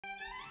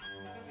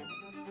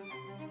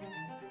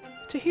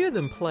To hear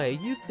them play,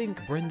 you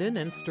think Brendon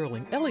and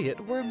Sterling Elliott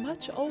were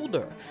much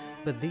older,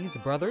 but these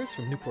brothers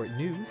from Newport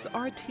News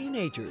are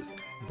teenagers.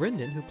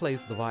 Brendon, who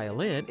plays the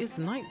violin, is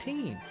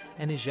 19,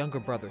 and his younger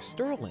brother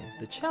Sterling,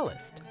 the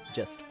cellist,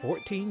 just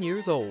 14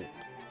 years old.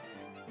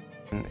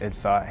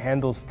 It's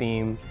Handel's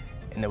theme,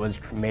 and it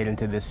was made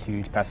into this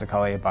huge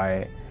passacaglia by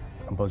a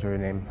composer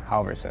named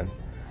Halverson.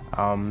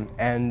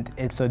 And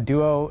it's a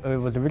duo. It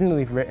was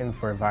originally written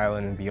for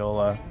violin and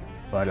viola,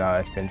 but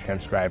it's been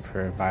transcribed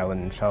for violin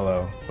and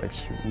cello,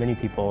 which many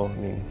people,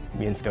 me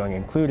and Sterling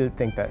included,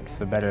 think that's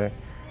a better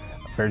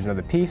version of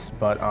the piece.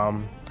 But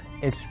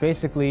it's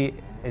basically,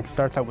 it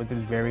starts out with this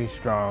very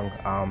strong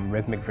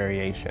rhythmic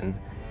variation,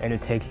 and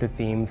it takes the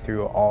theme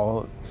through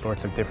all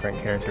sorts of different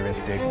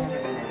characteristics.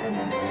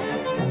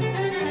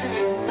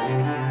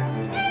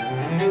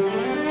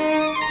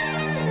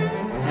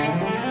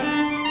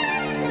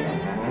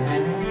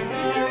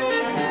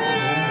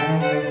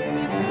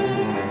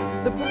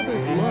 The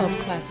brothers love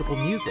classical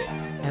music,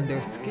 and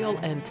their skill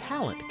and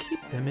talent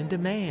keep them in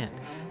demand,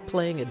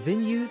 playing at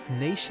venues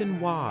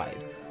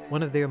nationwide.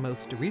 One of their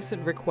most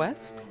recent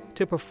requests,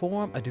 to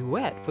perform a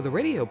duet for the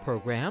radio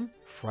program,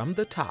 From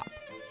the Top.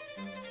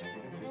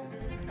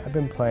 I've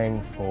been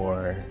playing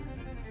for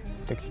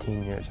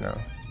 16 years now,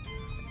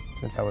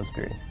 since I was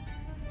 3.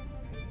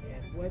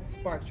 And what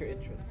sparked your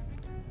interest?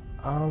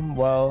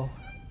 Well,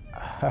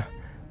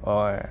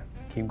 I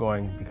keep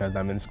going because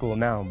I'm in school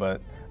now,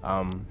 but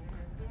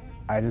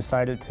I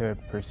decided to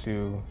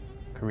pursue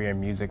career in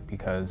music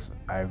because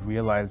I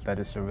realized that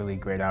it's a really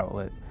great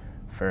outlet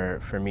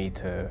for me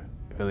to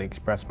really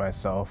express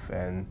myself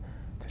and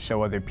to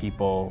show other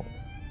people,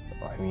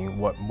 I mean,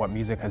 what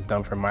music has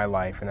done for my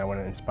life, and I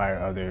want to inspire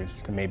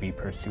others to maybe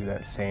pursue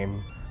that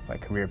same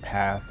career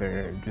path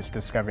or just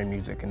discovering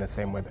music in the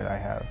same way that I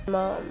have.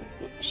 Mom,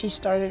 she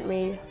started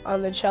me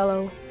on the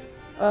cello.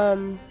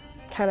 Kind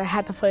of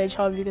had to play the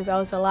cello because I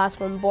was the last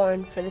one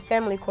born for the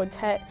family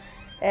quartet,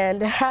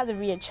 and there had to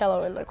be a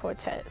cello in the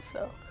quartet,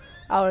 so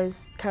I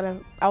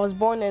was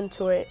born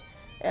into it,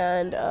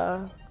 and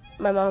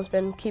my mom's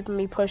been keeping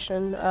me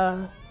pushing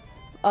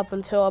up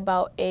until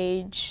about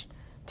age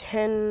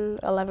 10,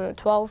 11, or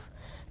 12,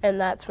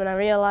 and that's when I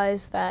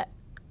realized that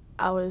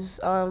I was,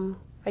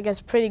 I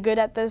guess, pretty good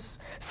at this,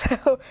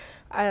 so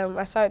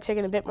I started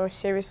taking it a bit more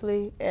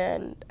seriously,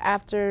 and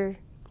after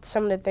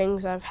some of the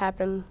things that have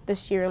happened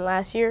this year and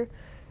last year,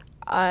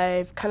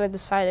 I've kind of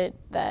decided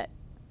that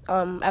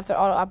after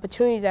all the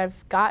opportunities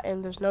I've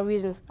gotten, there's no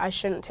reason I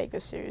shouldn't take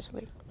this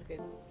seriously. Okay.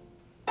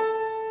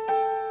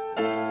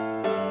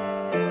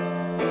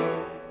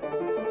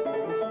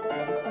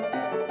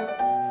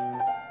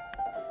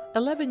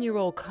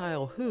 11-year-old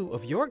Kyle Hu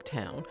of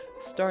Yorktown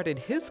started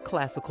his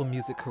classical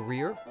music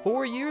career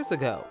 4 years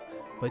ago,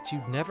 but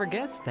you'd never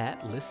guess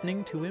that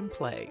listening to him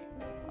play.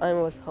 I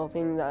was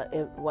hoping that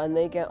when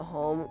they get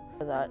home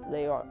that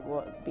they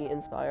will be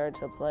inspired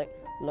to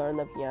learn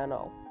the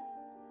piano.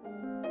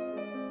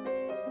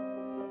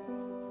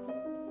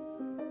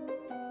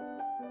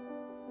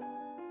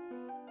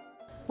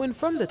 When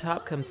From the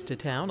Top comes to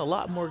town, a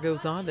lot more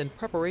goes on than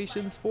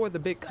preparations for the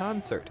big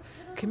concert.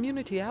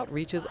 Community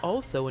outreach is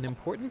also an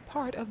important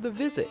part of the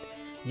visit.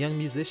 Young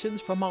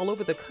musicians from all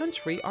over the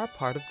country are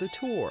part of the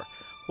tour.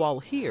 While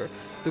here,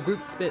 the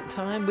group spent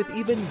time with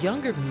even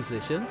younger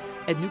musicians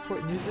at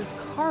Newport News'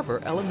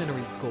 Carver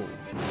Elementary School.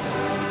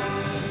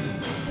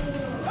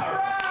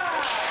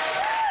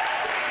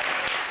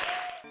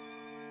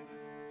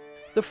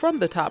 The From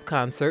the Top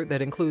concert,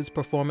 that includes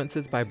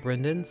performances by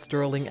Brendon,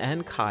 Sterling,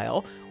 and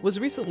Kyle, was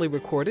recently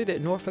recorded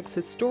at Norfolk's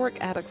historic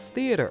Attucks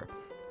Theater.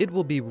 It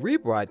will be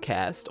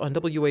rebroadcast on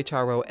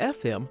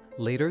WHRO-FM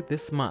later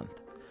this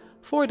month.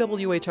 For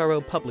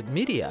WHRO Public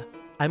Media,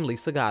 I'm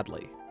Lisa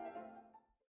Godley.